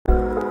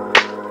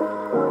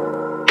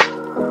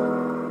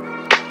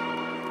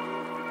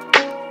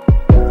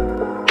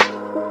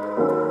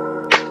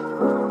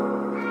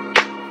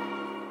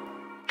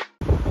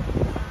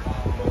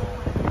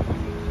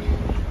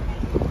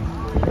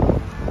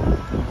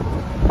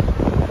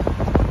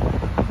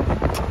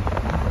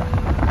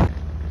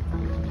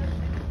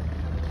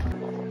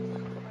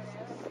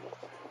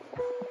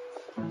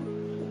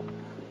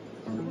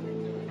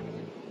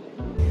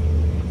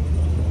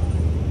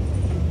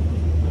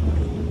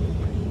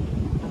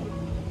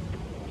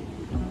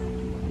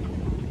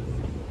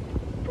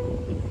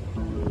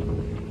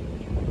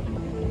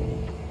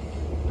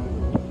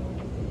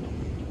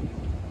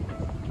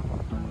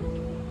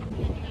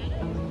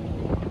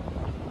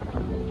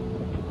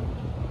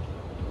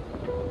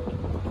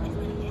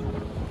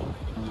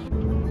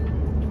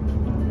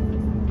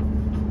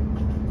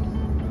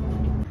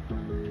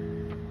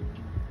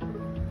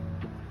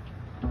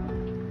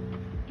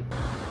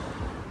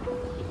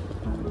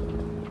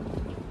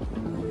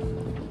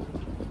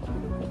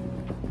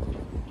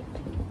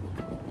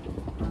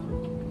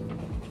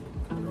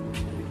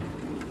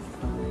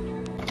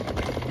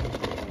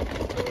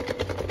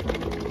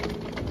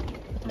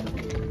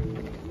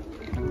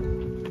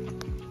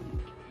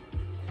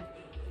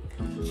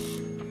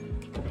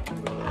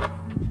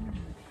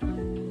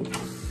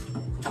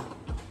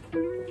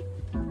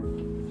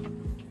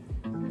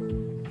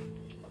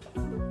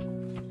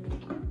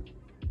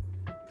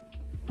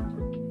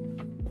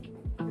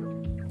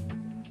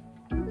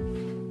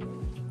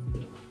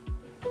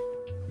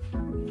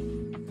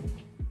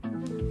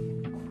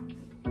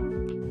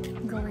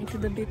to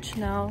the beach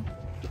now.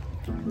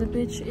 The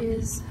beach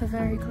is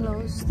very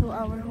close to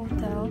our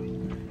hotel.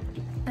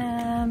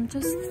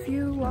 Just a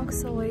few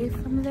walks away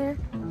from there.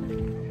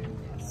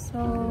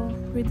 So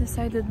we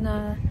decided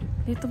na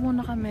dito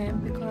muna kami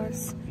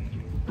because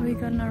we're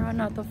gonna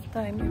run out of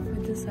time if we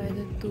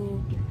decided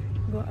to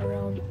go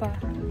around pa.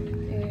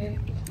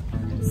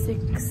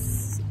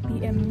 6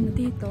 PM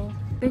dito.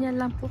 Ganyan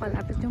lang po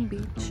kalapit yung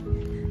beach.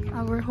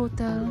 Our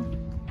hotel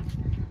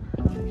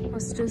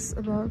was just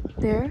about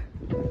there.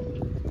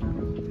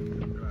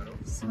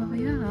 So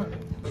yeah.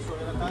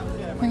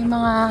 May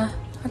mga,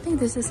 I think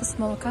this is a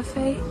small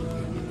cafe.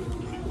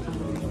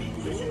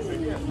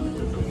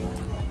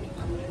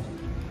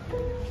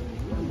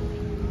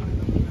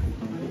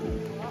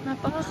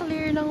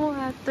 Napaka-clear ng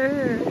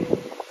water.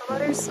 The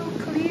water is so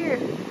clear.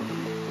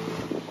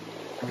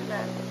 Look at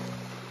that.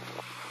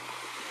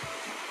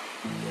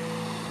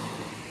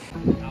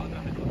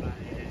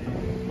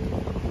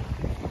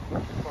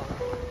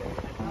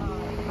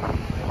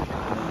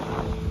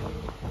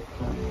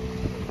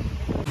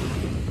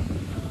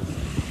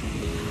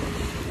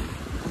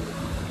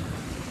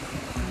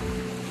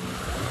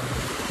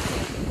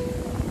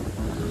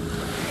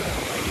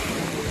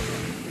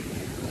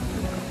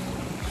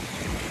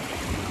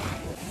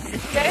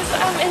 Guys,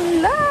 I'm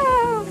in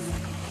love!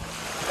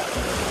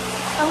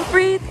 How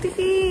pretty!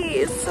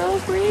 It's so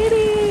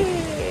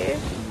pretty!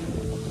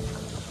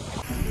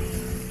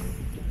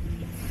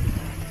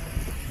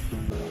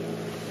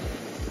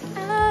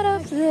 Out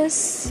of the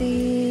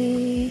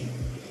sea,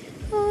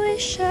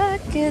 wish I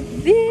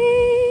could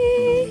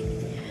be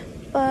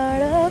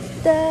part of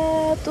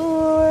that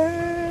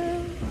world.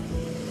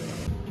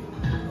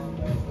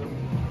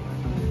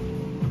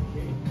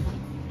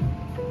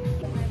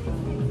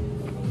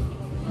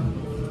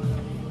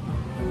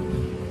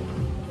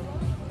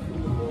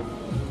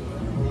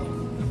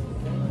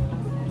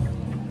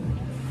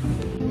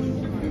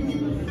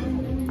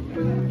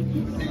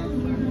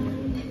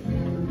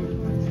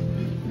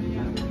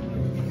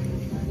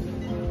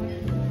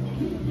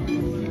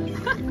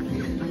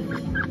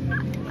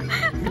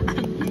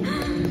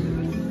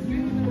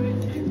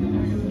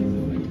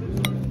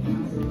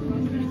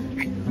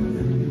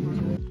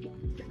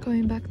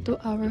 Going back to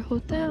our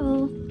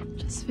hotel.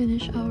 Just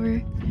finished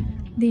our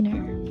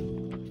dinner.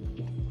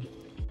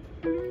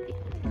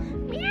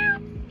 Meow.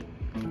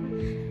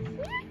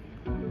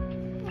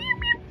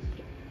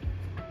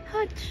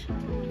 Hutch.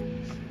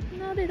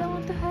 No, they don't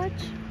want to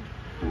hutch.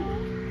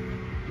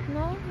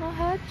 No, no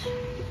hutch.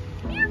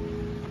 Meow.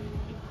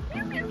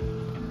 Meow, meow.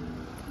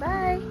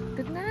 Bye.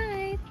 Good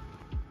night.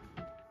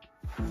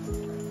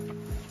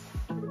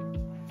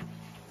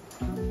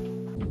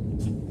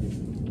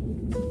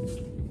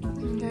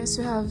 Guys,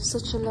 we have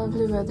such a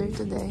lovely weather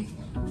today.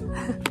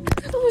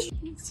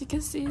 As you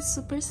can see, it's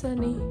super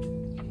sunny.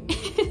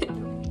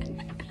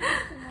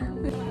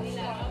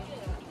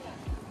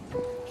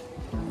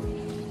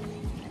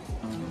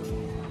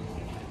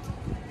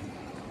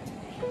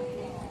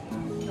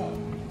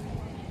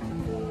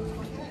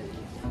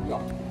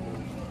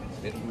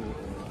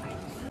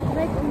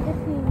 Like I'm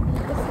guessing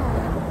the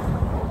sun.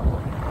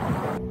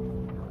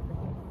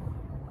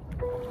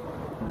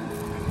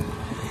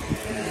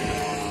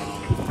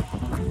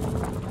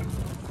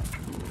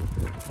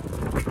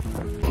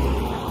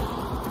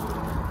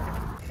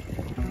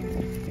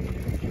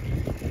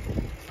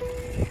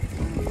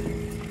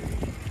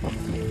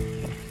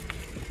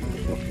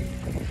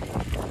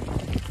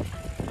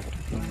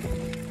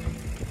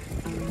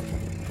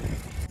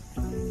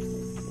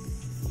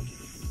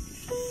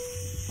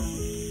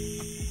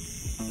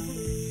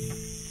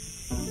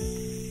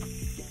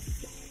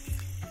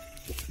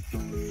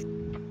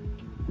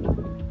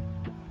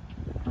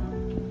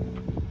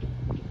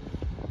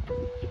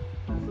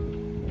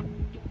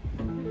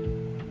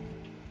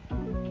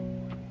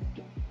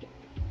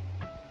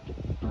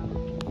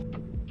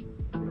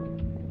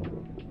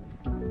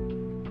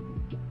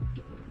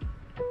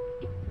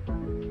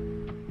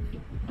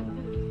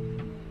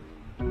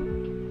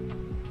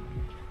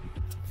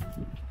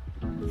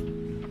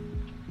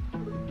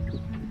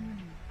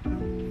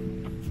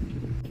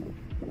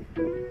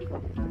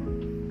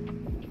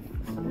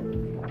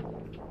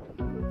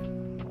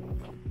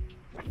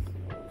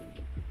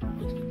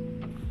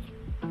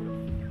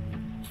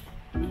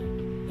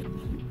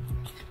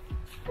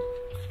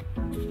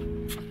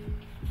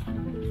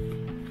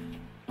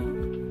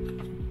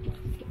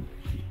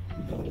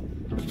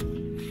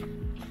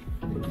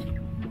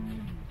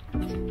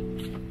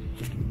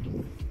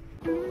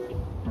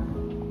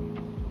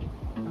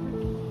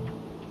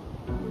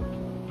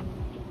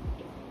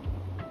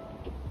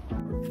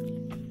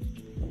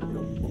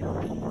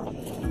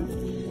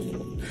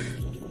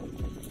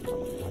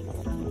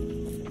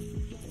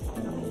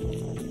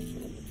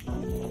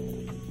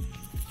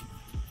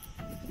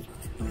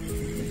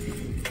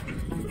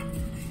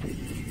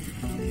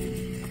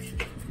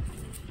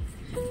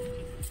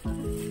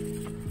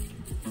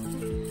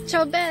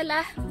 Ciao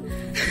Bella!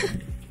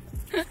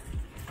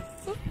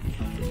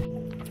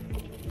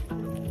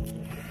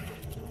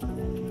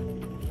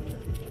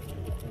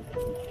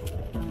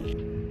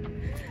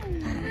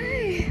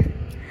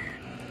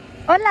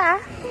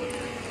 Hola!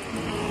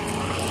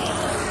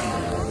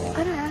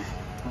 Hola!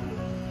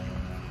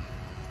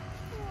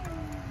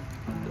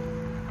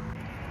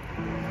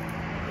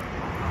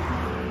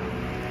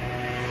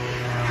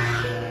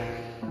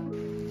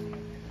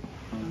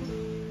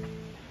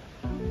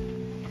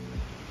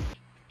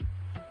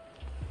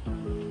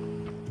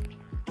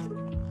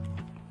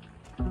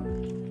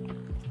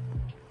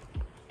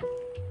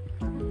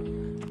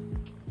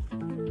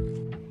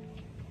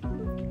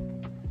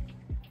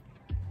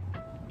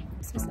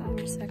 This is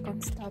our second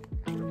stop.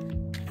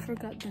 I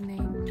forgot the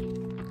name.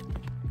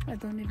 I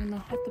don't even know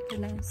how to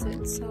pronounce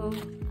it, so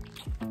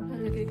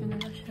lalagay ko na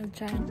lang siya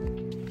dyan.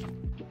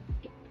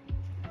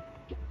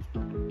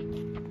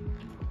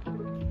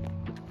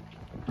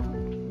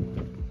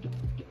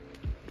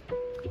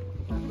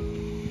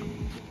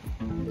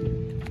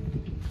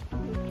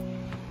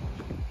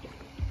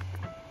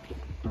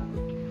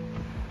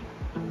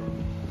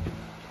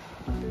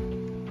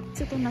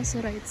 Ito nasa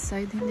right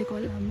side, hindi ko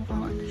alam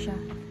mukhang ano siya.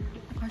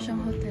 Mukha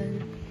siyang hotel.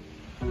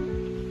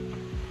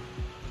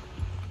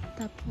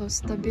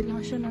 Tapos tabi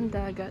lang siya ng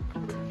dagat.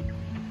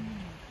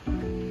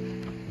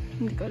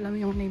 Hindi ko alam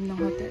yung name ng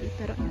hotel,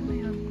 pero ano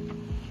yun.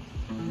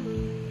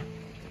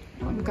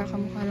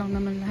 Magkakamukha lang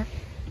naman lahat.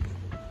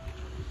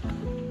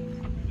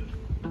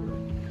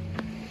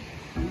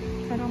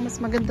 Parang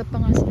mas maganda pa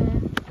nga sa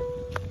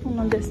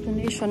unang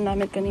destination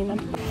namin kanina.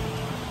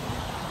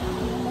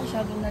 Hindi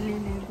masyado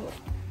naliligo.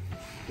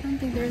 I don't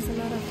think there's a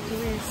lot of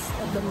tourists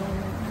at the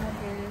moment.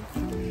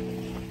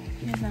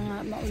 Yan na nga,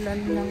 maulan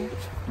lang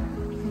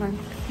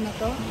month na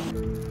to.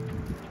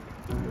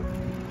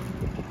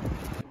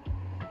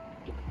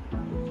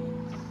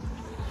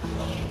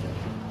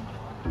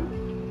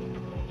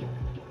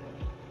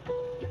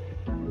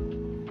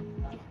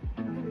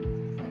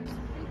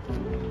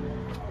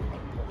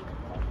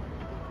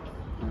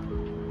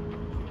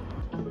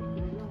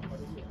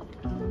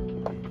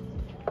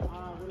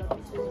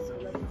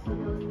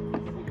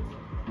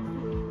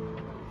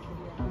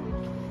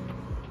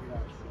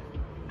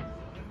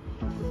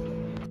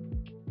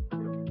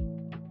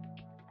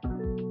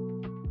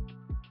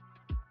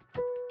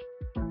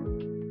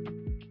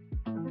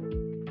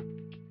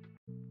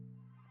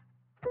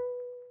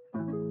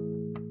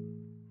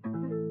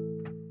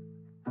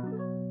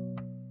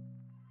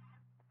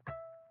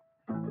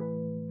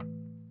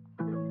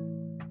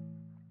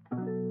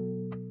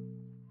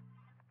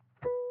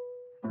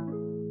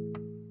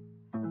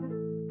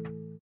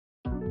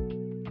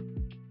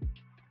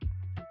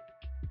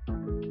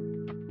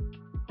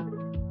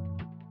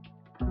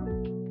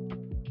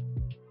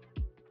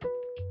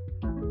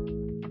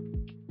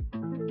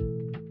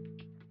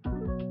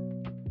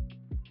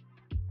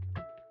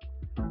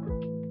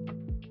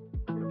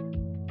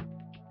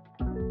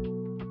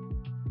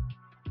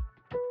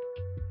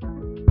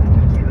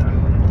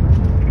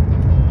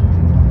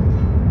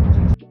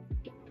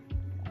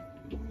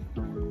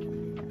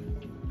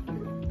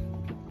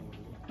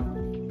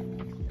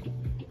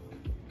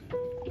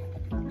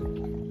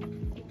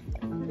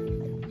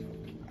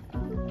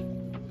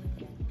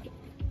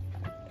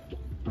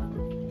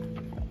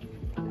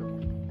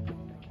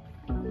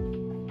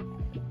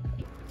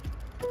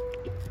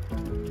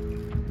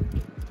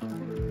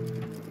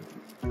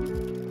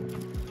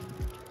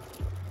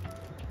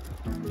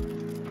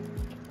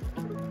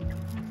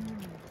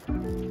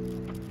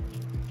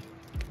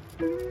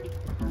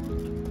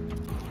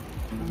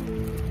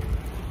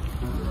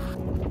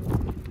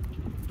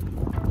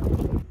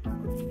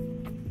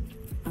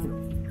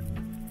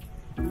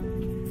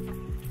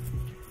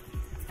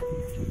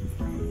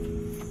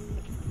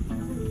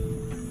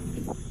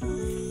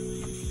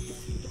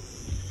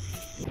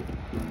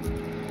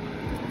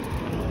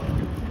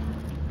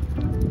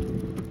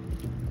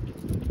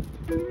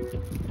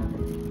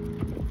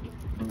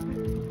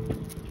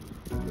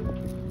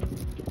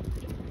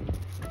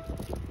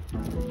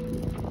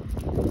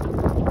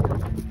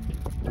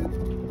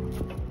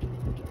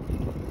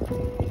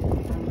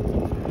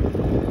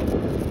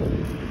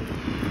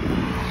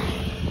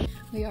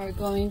 We are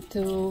going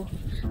to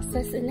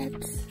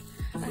Cecilet.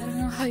 I don't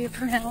know how you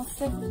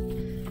pronounce it,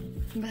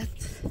 but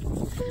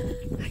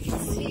I can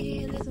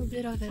see a little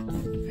bit of it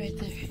right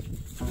there.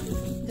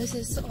 This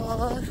is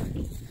all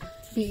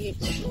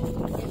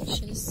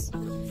beaches.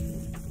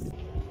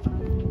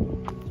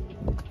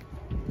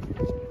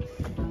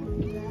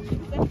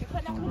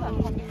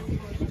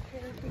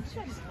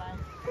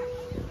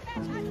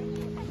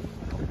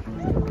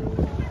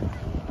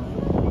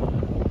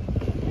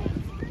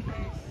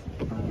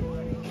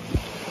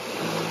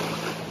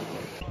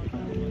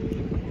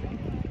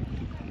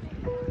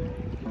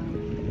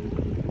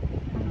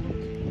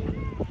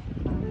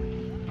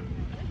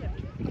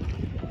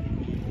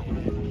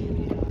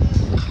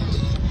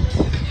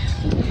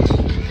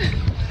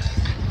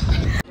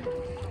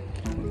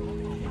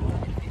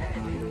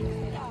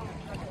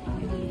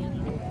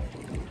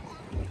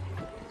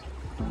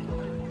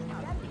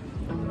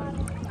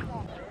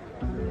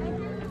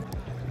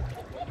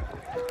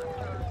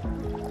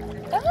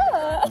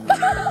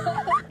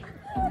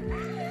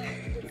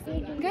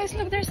 Guys,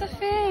 look, there's a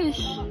fish.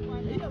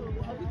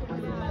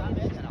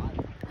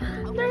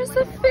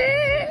 there's a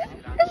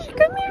fish!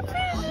 Come here,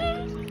 fishy!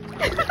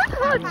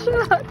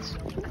 Watch.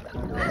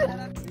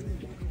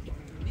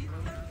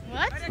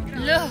 What?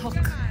 Look!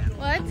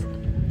 What?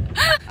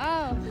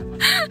 Oh.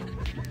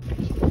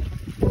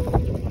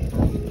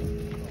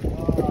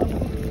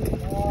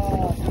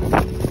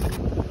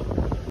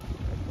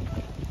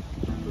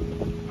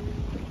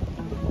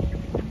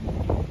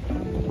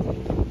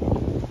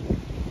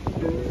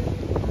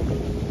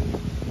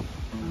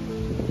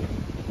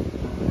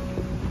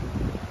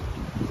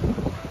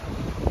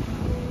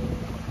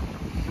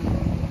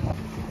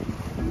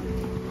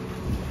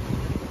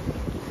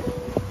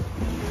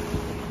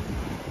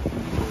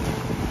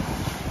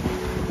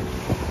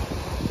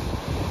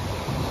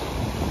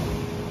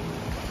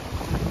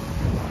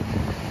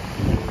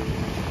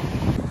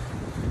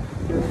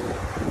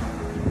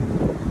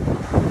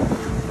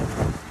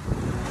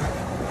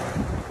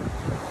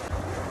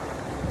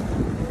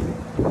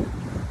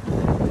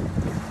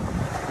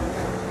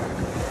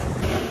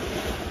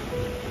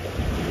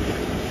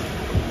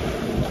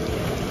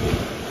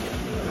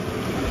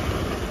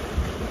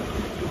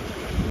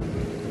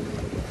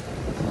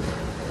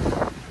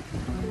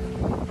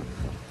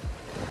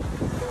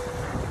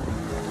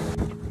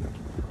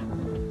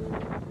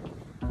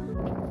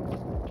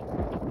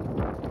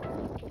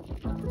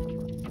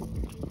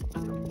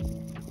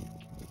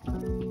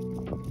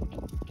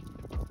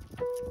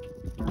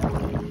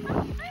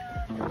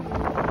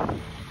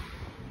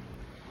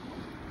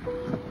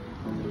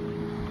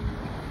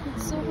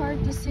 It's so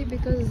hard to see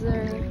because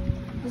they're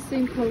the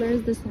same color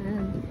as the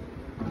sand.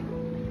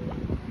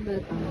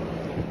 But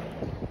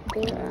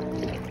there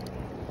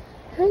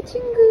are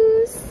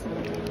chingus.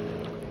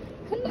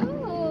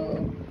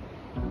 Hello.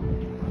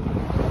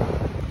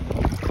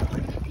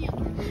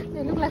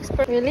 They look like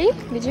spurs. Really?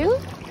 Did you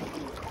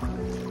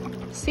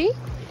see?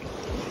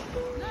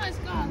 No, it's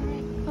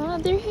gone. Oh,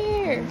 they're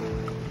here.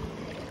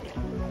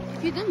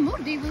 If you don't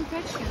move, they will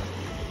catch you.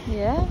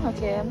 Yeah.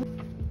 Okay.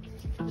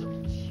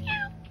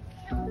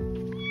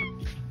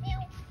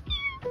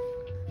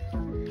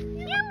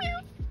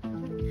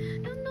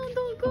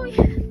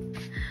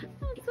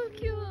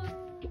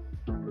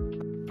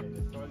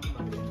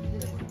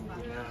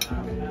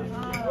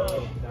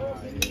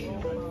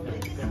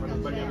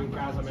 In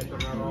casa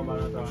mettere una roba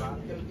dall'altra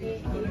parte.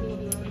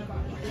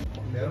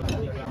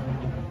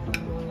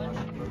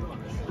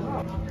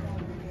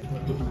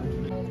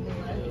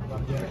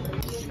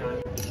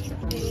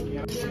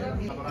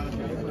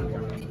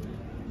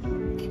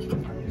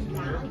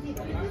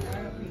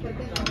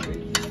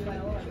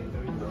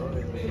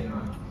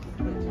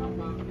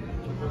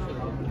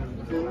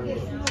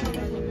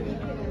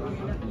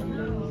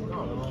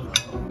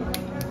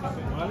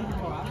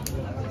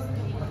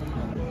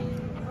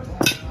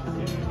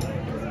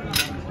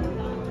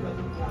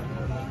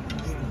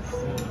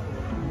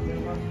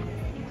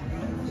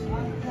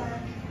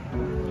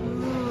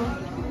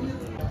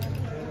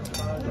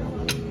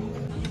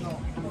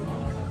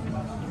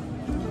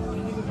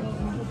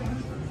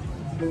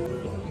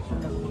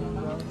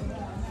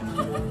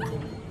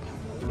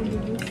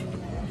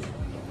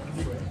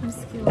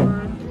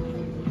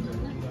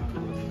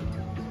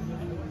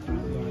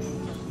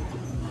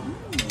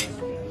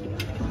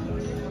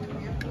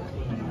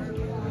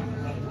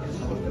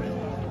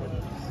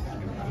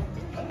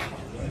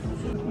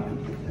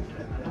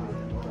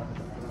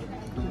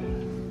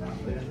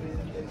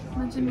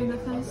 Imagine me in a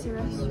fancy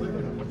restaurant.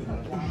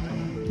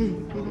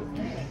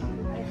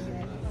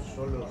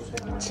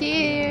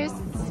 Cheers!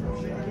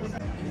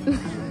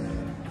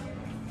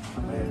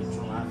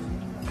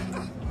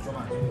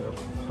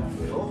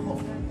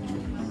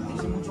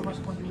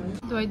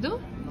 Do I do?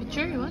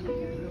 Picture you want?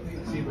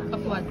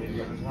 Of what?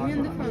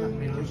 In the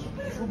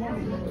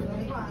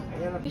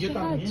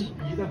front.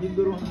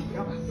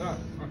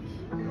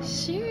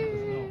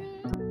 Cheers!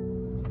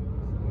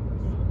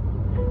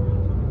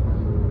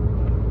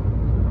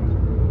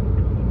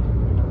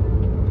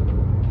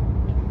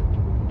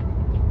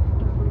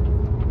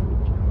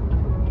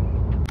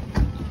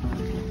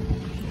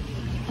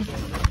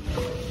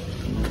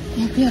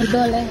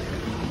 Pierdolę.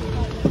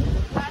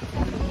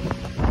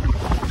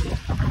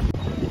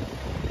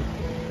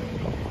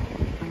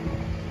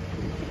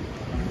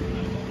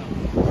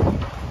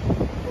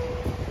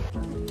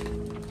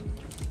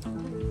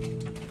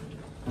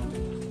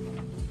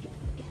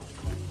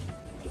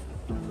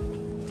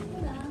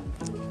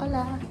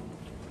 Hola.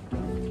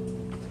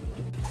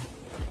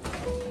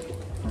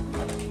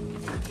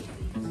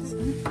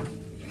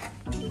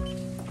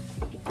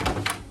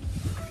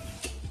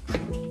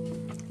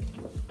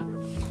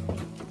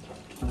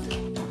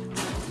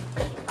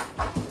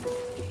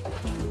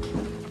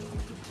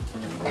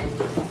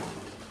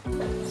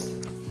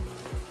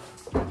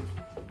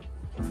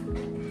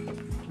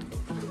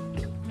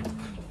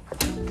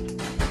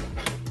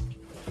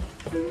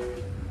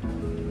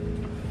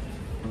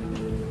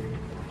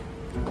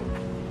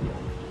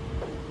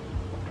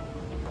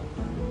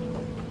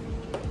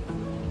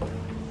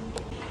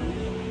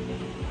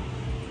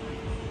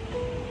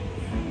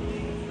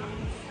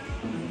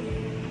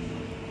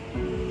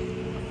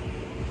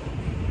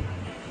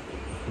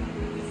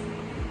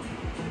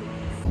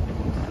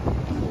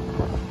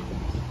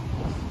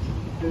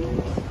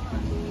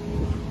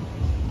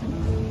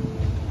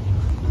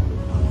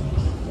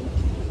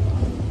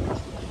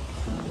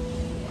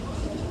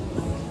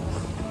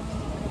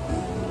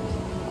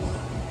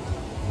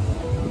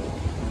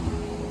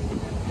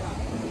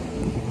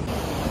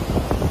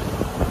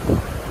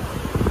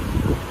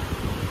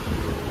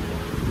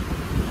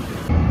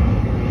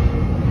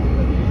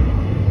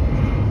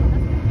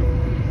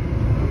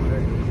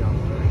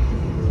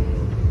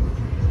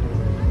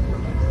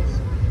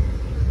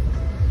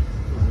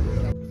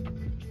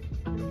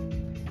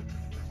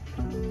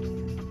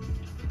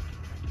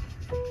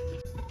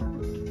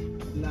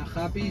 La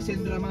Happy se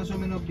entra más o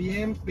menos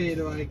bien,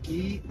 pero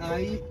aquí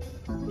hay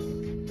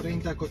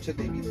 30 coches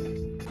de Ibiza.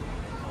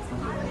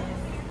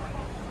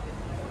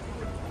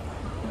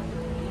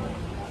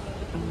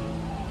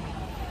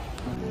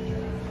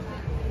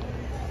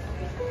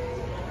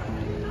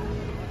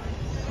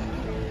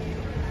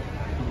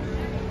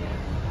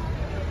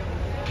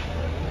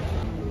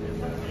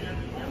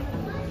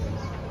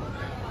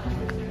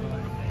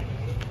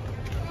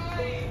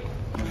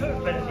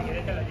 Pero si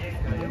quieres te lo llevo.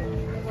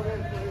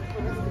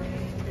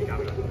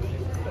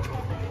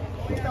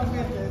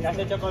 ¿Qué has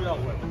hecho con los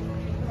huevos?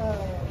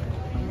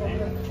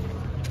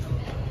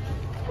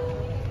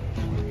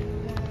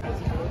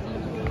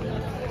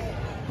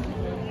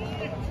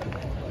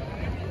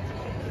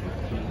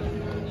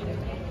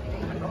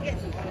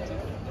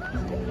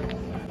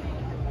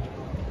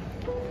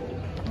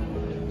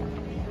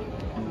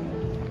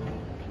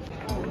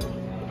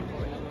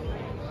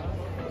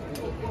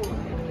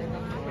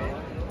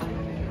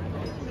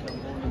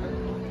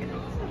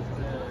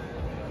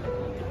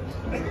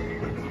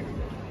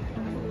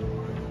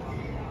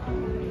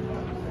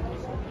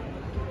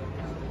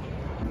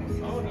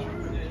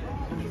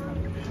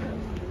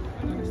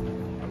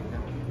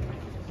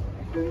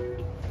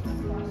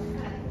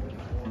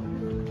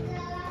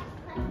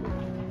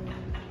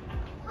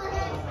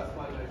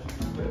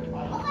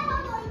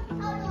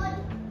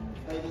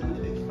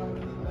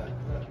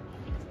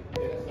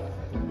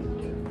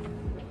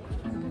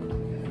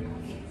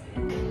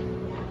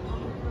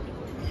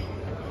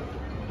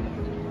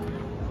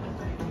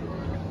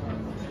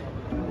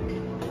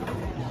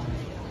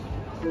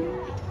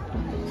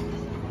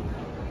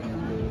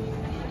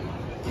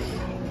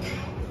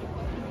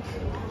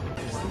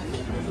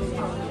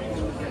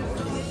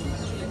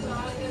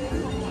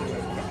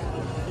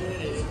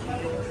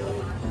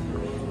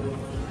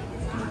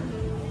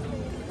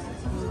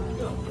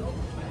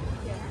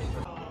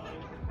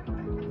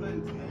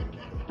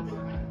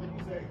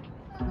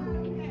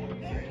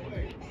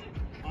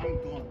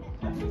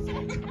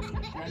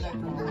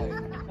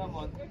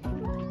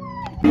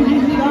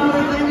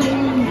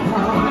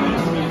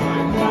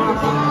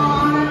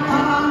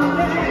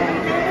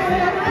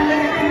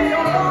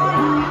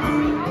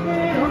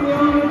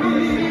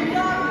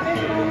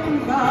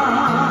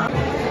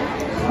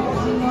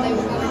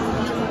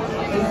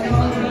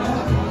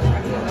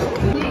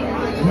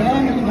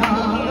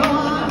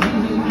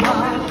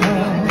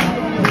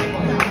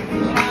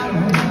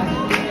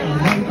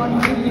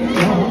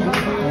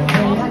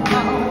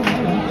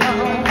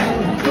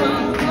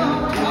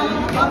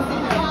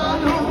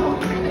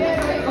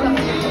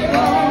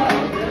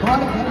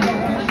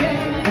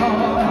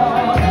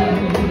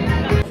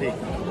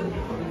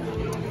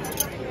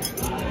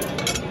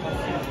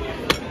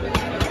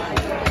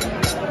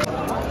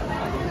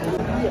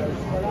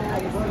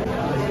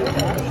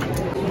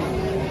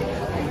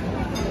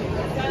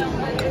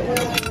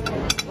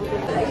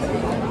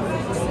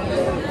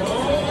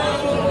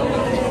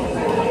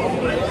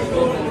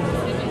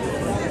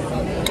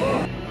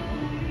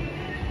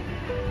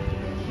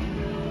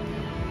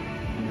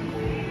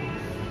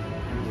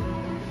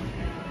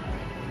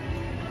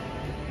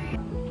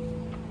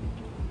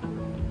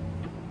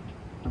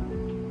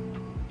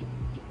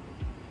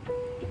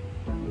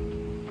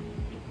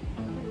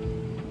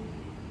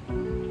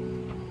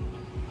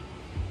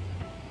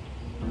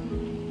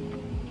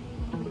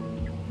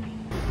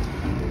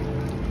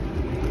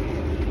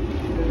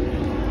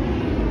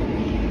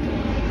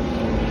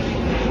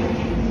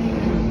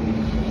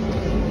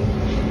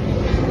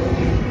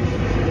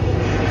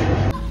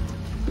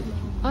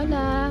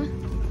 Hola.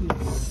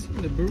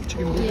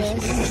 Chicken burgers.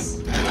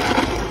 Yes.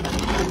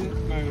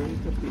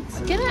 Margarita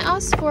pizza. Can I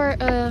ask for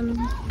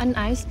an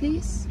ice,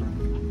 please?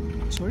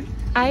 Sorry?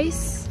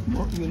 Ice?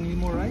 You need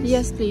more rice?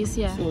 Yes, please.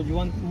 Yeah. So you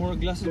want more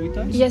glasses with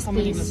ice? Yes, How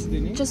many please. glasses do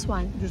you need? Just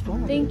one. Just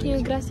one? Thank Okay, you.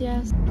 please.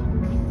 Gracias.